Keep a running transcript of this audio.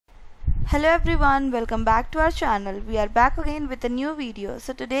Hello everyone, welcome back to our channel. We are back again with a new video.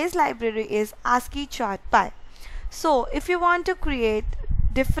 So today's library is asciichartpy. So if you want to create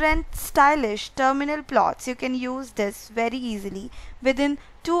different stylish terminal plots, you can use this very easily within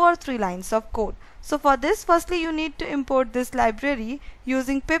 2 or 3 lines of code. So for this, firstly you need to import this library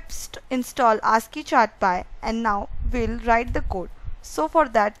using pip install asciichartpy, and now we'll write the code. So for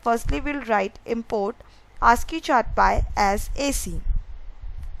that, firstly we'll write import asciichartpy as AC.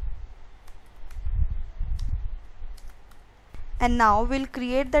 And now we'll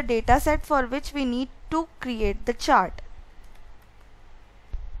create the dataset for which we need to create the chart.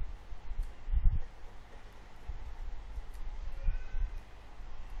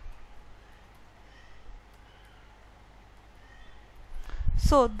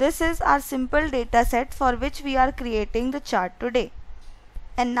 So this is our simple dataset for which we are creating the chart today.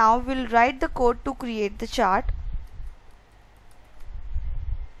 And now we'll write the code to create the chart.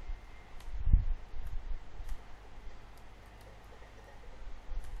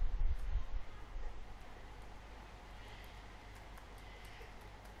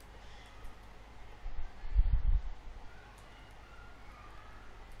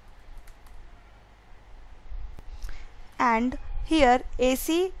 And here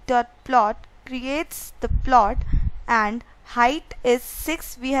ac.plot creates the plot, and height is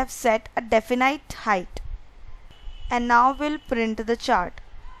 6. We have set a definite height. And now we'll print the chart.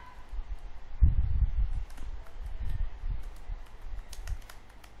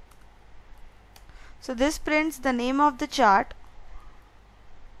 So this prints the name of the chart,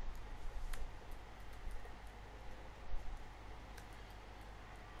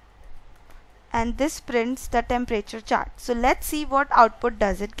 and this prints the temperature chart. So let's see what output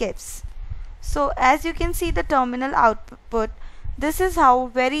does it gives. So as you can see the terminal output, this is how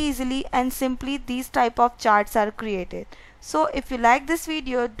very easily and simply these type of charts are created. So if you like this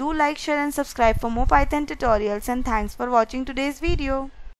video, do like, share and subscribe for more Python tutorials, and thanks for watching today's video.